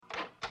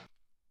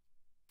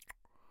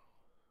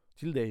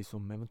Till dig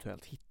som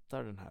eventuellt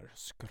hittar den här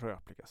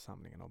skröpliga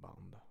samlingen av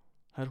band.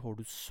 Här har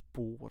du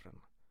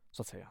spåren,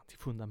 så att säga, till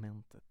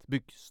fundamentet,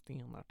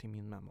 byggstenar till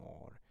min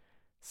memoar,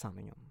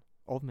 sanningen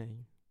av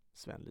mig,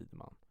 Sven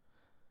Lidman.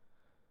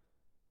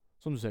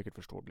 Som du säkert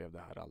förstår blev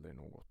det här aldrig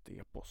något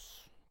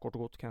epos. Kort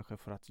och gott kanske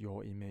för att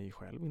jag i mig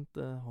själv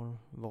inte har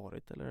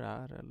varit eller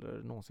är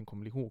eller någonsin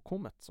kommer bli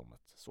ihågkommet som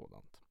ett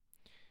sådant.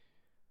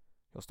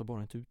 Jag står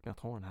bara inte ut med att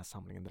ha den här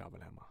samlingen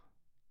drabbel hemma.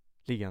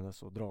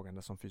 Liggandes och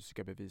dragande som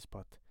fysiska bevis på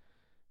att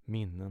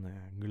minnen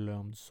är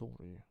glömd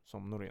sorg,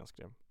 som Norén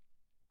skrev.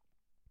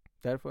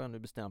 Därför har jag nu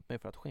bestämt mig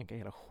för att skänka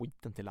hela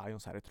skiten till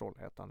Lions här i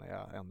Trollhättan när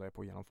jag ändå är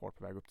på genomfart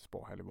på väg upp till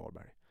Spahäll i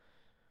Varberg.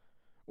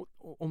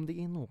 Och om det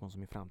är någon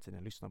som i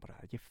framtiden lyssnar på det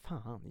här, ge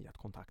fan i att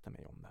kontakta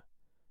mig om det.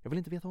 Jag vill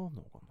inte veta av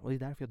någon och det är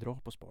därför jag drar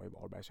på Spa i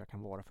Varberg så jag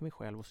kan vara för mig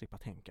själv och slippa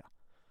tänka.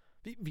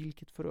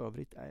 Vilket för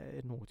övrigt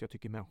är något jag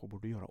tycker människor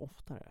borde göra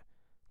oftare.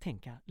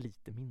 Tänka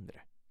lite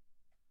mindre.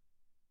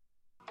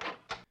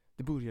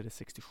 Det började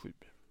 67.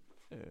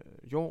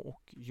 Jag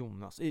och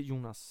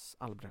Jonas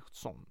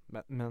Albrechtsson,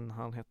 men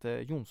han hette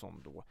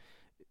Jonsson då.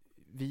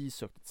 Vi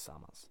sökte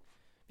tillsammans.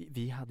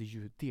 Vi hade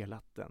ju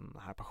delat den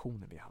här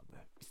passionen vi hade.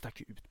 Vi stack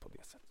ju ut på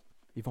det sättet.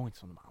 Vi var inte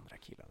som de andra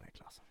killarna i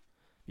klassen.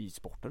 Vi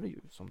sportade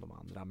ju som de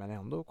andra, men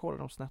ändå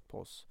kollade de snett på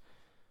oss.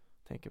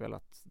 Tänker väl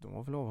att de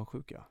var väl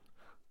avundsjuka.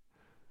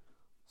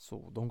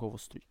 Så de gav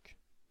oss stryk.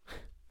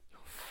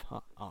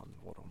 Fan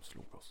vad de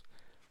slog oss.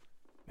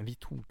 Men vi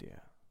tog det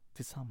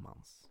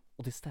tillsammans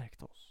och det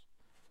stärkte oss.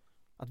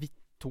 Att vi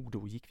tog det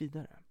och gick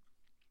vidare.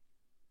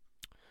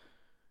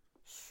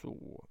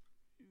 Så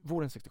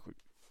våren 67.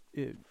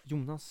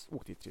 Jonas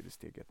åkte i tredje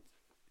steget.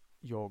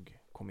 Jag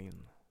kom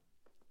in.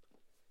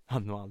 Jag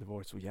hade nog aldrig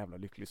varit så jävla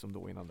lycklig som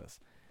då innan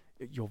dess.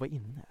 Jag var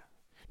inne.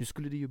 Nu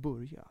skulle det ju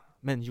börja.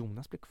 Men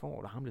Jonas blev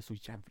kvar och han blev så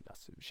jävla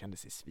sur. Kände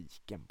sig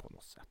sviken på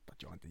något sätt.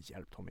 Att jag inte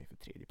hjälpt honom inför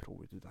tredje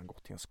provet utan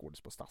gått till en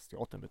skådis på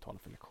Stadsteatern och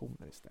betalat för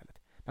lektioner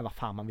istället. Men vad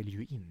fan, man vill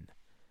ju in.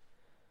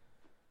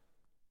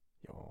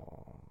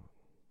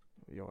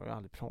 Jag har ju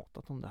aldrig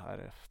pratat om det här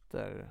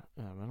efter.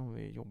 Även om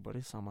vi jobbade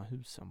i samma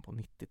husen på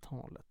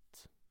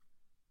 90-talet.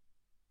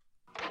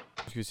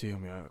 Nu ska vi se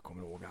om jag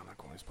kommer ihåg Anna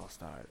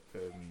korvspasta här.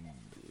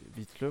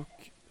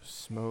 Vitlök,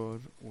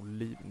 smör,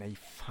 oliv. Nej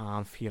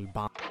fan, fel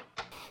band.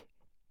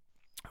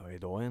 Ja,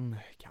 idag är en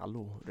kall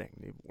och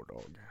regnig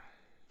vårdag.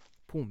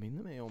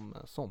 Påminner mig om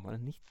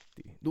sommaren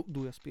 90.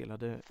 Då jag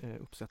spelade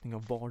uppsättning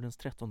av Bardens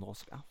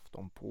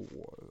 13-dagsafton på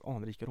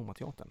anrika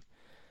Romateatern.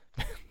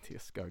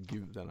 Det ska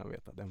gudarna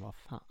veta, den var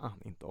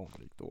fan inte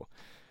anrik då.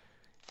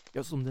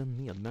 Jag som den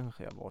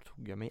medmänniska jag var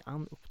tog jag mig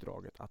an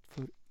uppdraget att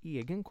för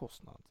egen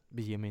kostnad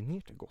bege mig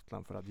ner till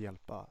Gotland för att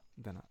hjälpa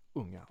denna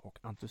unga och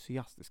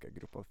entusiastiska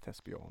grupp av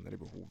thespianer i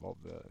behov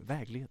av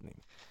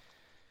vägledning.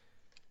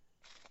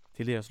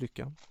 Till deras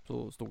lycka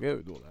så stod jag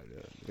ju då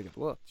där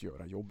redo att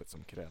göra jobbet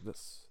som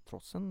krävdes,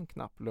 trots en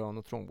knapp lön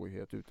och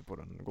trångboddhet ute på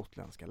den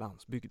gotländska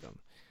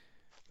landsbygden.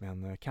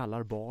 Men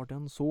kallar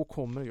barden så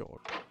kommer jag.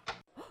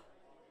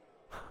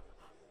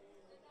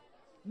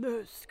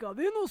 Nu ska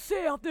vi nog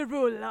se att det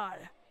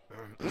rullar.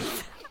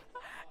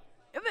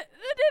 Ja, men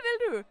det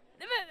är väl du?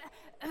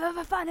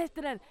 Vad fan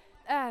heter den?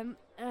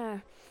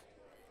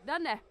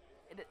 Danne!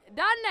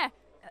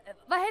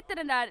 Vad heter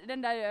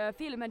den där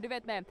filmen du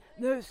vet med?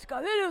 Nu ska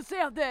vi nog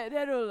se att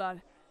det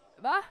rullar.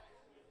 Va?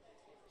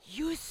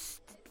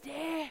 Just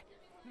det!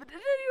 Men det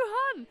är ju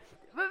han!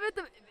 Men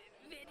vänta,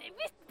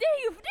 det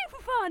är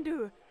för fan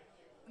du!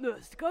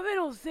 Nu ska vi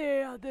nog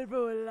se att det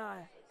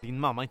rullar. Din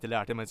mamma inte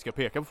lärt dig att man inte ska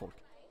peka på folk.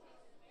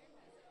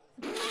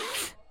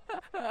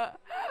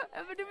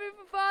 Men du är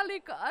för fan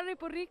lika arg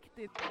på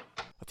riktigt.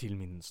 Till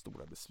min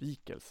stora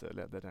besvikelse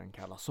ledde den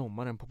kalla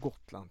sommaren på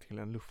Gotland till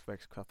en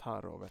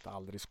luftvägskvartar av ett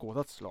aldrig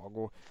skådat slag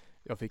och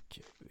jag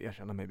fick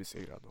erkänna mig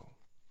besegrad och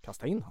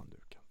kasta in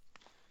handduken.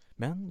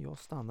 Men jag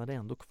stannade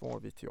ändå kvar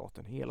vid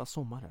teatern hela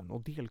sommaren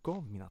och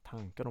delgav mina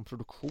tankar om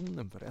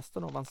produktionen för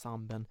resten av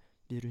ensemblen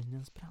vid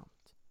ruinens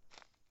brant.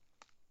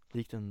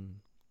 Likt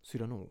en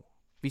Cyrano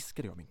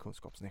viskade jag min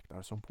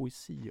kunskapsnektar som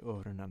poesi i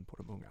öronen på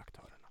de unga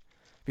aktörerna,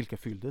 vilka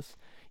fylldes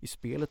i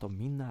spelet av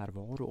min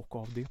närvaro och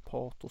av det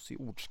patos i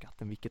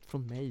ordskatten vilket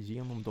från mig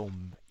genom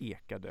dem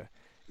ekade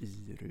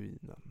i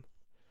ruinen.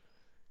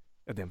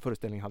 Den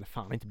föreställningen hade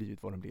fan inte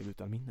blivit vad den blev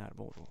utan min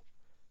närvaro.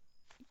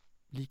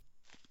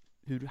 Likt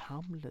hur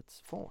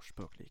Hamlets fars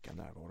spöklika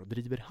närvaro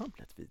driver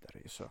Hamlet vidare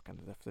i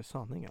sökandet efter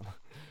sanningen.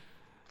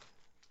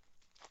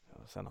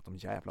 Ja, sen att de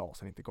jävla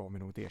asen inte gav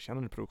mig något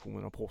erkännande i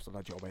produktionen och påstod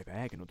att jag var i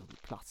vägen och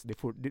tog plats. Det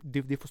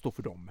får stå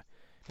för dem.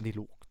 Men det är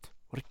lågt.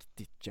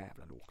 Riktigt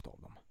jävla lågt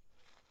av dem.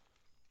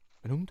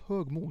 Men ungt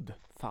högmod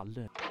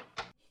faller.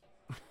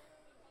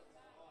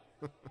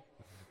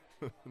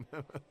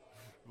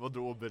 Vad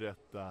då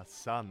berätta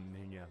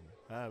sanningen?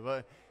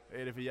 Vad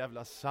är det för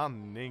jävla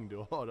sanning du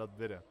har att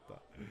berätta?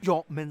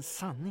 Ja, men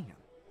sanningen.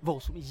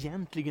 Vad som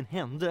egentligen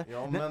hände.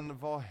 Ja, men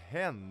vad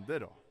hände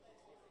då?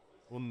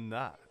 Och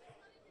när?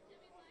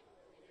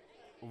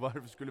 Och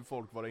varför skulle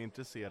folk vara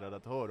intresserade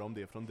att höra om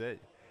det från dig?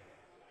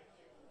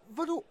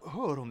 Vadå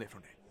hör om det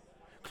från dig?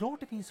 Klart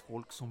det finns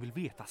folk som vill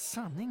veta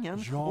sanningen.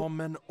 Ja,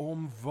 men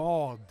om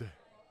vad?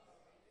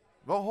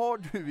 Vad har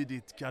du i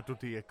ditt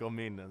kartotek av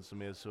minnen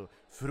som är så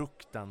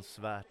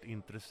fruktansvärt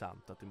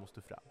intressant att det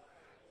måste fram?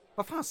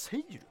 Vad fan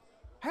säger du?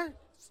 Här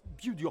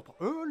bjuder jag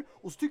på öl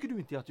och så tycker du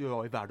inte att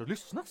jag är värd att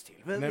lyssnas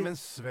till. Nej men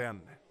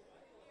Sven,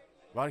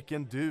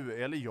 varken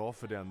du eller jag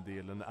för den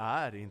delen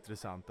är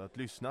intressant att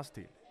lyssnas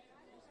till.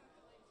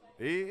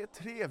 Det är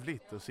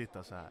trevligt att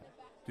sitta så här,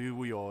 du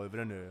och jag över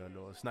en öl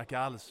och snacka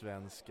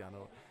allsvenskan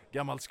och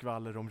gammal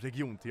skvaller om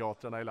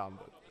regionteatrarna i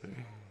landet.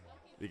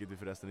 Vilket vi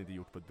förresten inte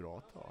gjort på ett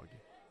bra tag.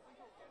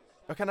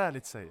 Jag kan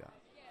ärligt säga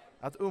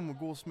att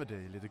umgås med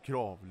dig lite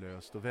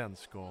kravlöst och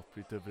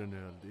vänskapligt över en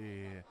öl,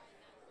 det är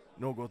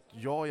något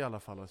jag i alla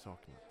fall har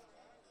saknat.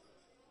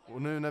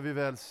 Och nu när vi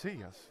väl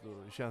ses,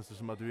 då känns det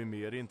som att du är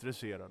mer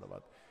intresserad av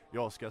att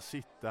jag ska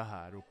sitta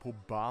här och på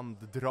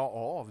band dra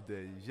av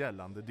dig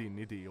gällande din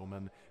idé om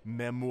en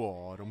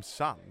memoar om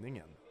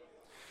sanningen.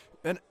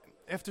 Men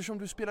eftersom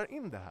du spelar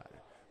in det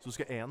här så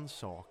ska en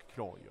sak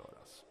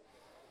klargöras.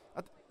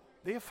 Att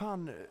det är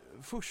fan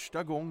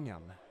första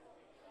gången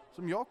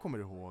som jag kommer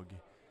ihåg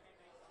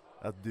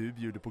att du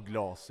bjuder på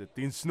glaset,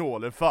 din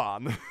snåle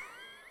fan.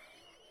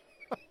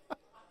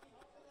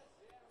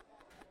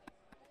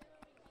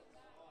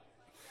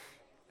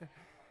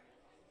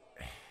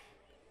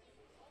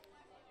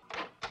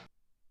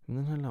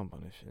 Den här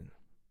lampan är fin.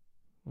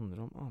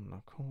 Undrar om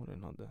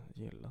Anna-Karin hade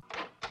gillat.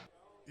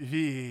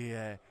 Vi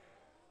är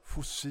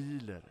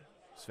fossiler,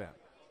 Sven.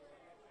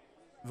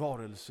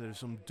 Varelser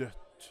som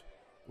dött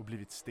och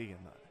blivit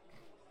stenar.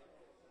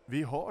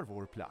 Vi har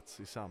vår plats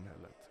i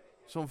samhället.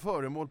 Som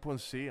föremål på en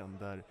scen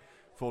där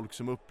folk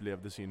som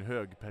upplevde sin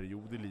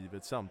högperiod i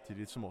livet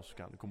samtidigt som oss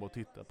kan komma och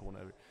titta på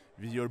när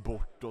vi gör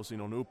bort oss i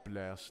någon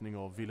uppläsning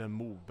av Vilhelm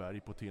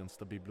Moberg på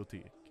Tensta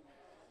bibliotek.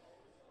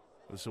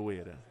 Och så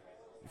är det.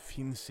 Det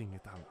finns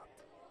inget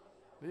annat.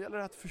 Det gäller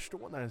att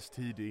förstå när ens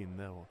tid är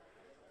inne och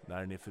när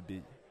den är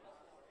förbi.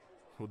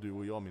 Och du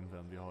och jag, min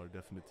vän, vi har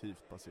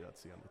definitivt passerat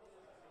scenen.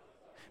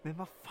 Men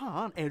vad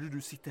fan är det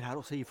du sitter här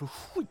och säger för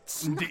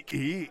skitsnack?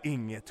 Det är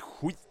inget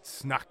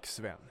skitsnack,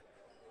 Sven.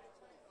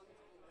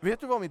 Vet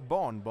du vad mitt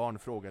barnbarn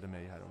frågade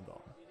mig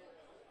häromdagen?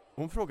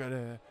 Hon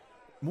frågade: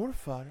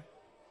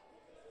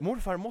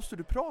 Morfar, måste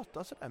du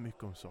prata så där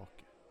mycket om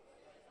saker?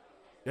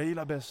 Jag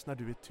gillar bäst när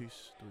du är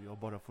tyst och jag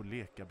bara får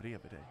leka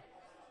bredvid dig.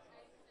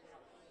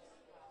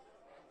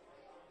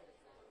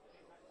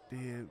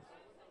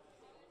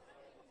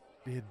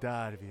 Det är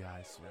där vi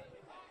är, Sven.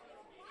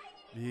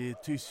 Vi är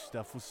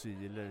tysta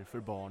fossiler för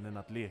barnen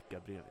att leka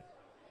bredvid.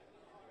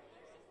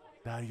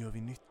 Där gör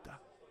vi nytta.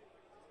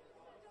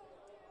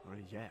 Det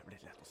är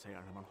jävligt lätt att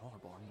säga när man har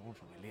barnbarn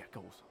som vill leka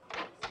hos.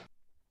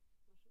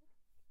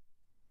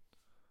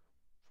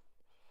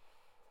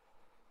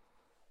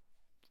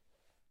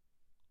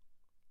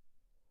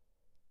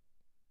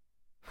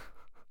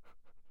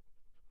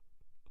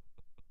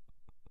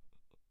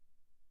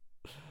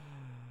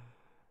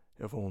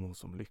 Jag var nog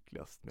som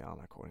lyckligast med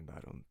Anna-Karin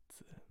där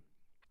runt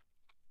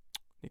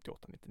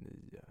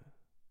 98-99.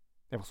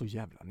 Jag var så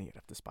jävla ner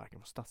efter sparken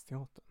från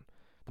Stadsteatern.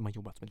 Där man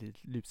jobbat med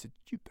lite luset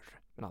djur.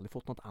 Men aldrig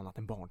fått något annat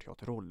än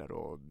barnteaterroller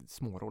och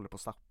små roller på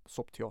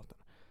soppteatern.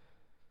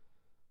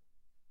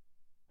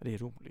 Det är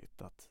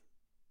roligt att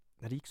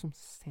när det gick som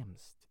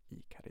sämst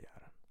i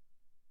karriären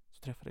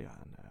så träffade jag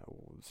henne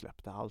och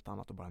släppte allt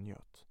annat och bara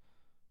njöt.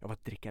 Jag var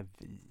att dricka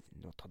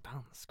vin och ta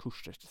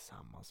danskurser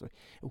tillsammans.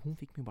 Och hon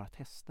fick mig bara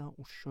testa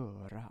och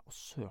köra och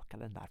söka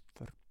den där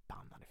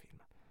förbannade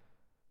filmen.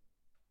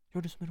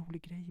 Gör det som en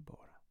rolig grej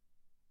bara.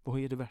 Vad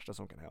är det värsta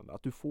som kan hända?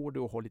 Att du får det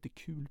och har lite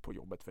kul på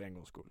jobbet för en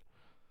gångs skull.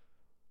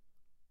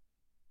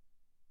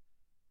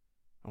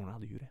 Hon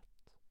hade ju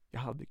rätt.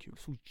 Jag hade kul.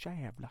 Så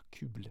jävla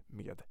kul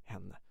med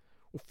henne.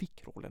 Och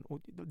fick rollen.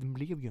 Och den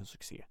blev ju en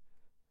succé.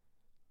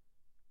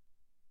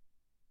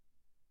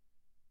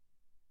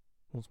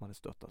 Hon som hade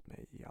stöttat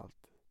mig i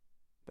allt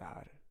det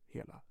här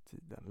hela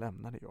tiden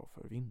lämnade jag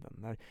för vinden.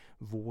 När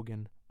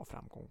vågen av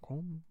framgång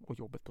kom och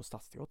jobbet på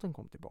Stadsteatern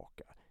kom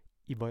tillbaka.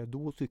 I vad jag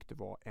då tyckte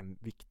var en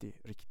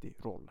viktig, riktig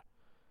roll.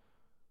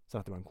 Så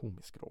att det var en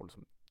komisk roll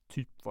som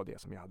typ var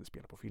det som jag hade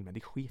spelat på filmen.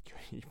 Det sket jag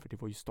i, för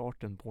det var ju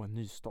starten på en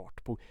ny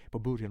start. På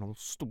början av något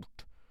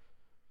stort.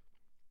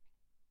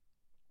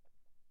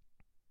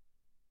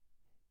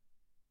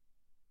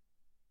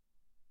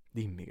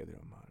 Dimmiga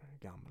drömmar,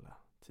 gamla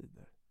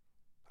tider.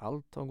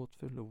 Allt har gått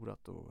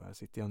förlorat och här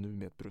sitter jag nu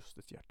med ett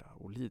brustet hjärta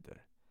och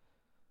lider.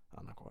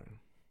 Anna-Karin.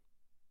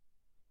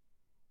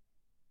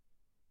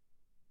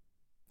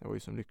 Jag var ju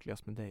som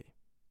lyckligast med dig.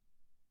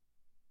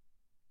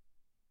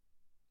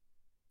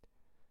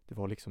 Det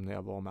var liksom när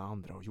jag var med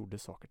andra och gjorde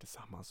saker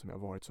tillsammans som jag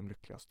varit som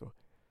lyckligast. Och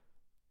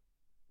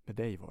med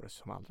dig var det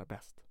som allra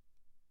bäst.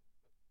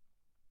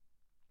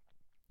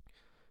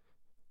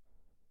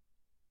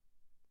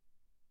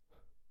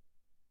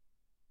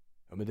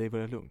 Ja, med dig var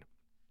jag lugn.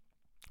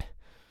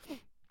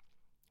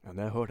 Ja,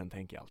 när jag hör den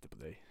tänker jag alltid på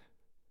dig.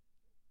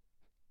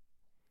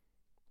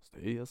 Så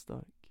är jag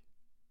stark.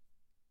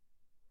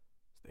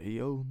 Så är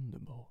jag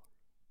underbar.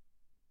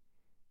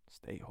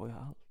 Så dig har jag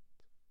allt.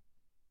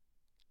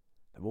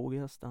 vågar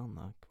jag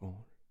stanna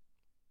kvar.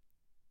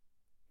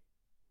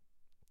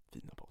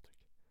 Fina Patrik.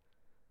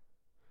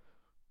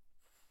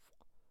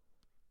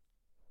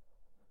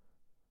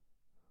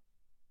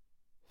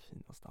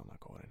 Fina stanna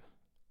Karin.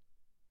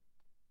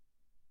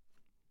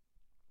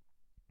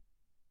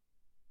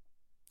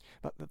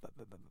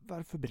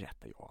 Varför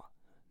berättar jag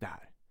det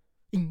här?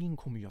 Ingen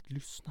kommer ju att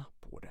lyssna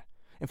på det.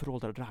 En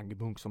föråldrad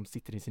raggbunk som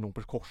sitter i sin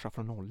Opel Corsa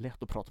från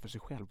 01 och pratar för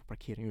sig själv på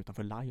parkeringen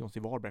utanför Lions i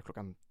Varberg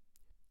klockan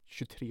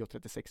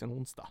 23:36 en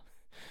onsdag.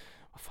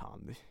 Vad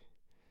fan.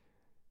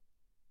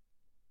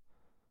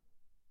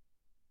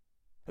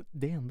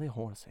 Det enda jag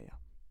har att säga,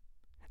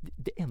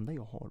 det enda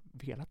jag har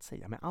velat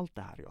säga med allt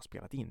det här jag har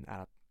spelat in är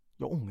att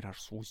jag ångrar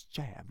så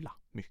jävla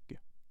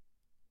mycket.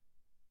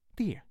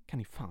 Det kan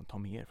ni fan ta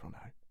med er från det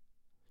här.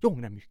 Jag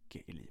ångrar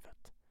mycket i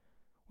livet.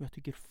 Och jag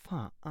tycker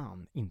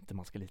fan inte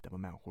man ska lita på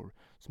människor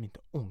som inte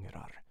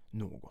ångrar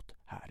något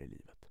här i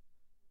livet.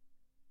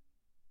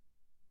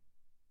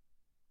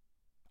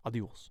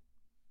 Adios.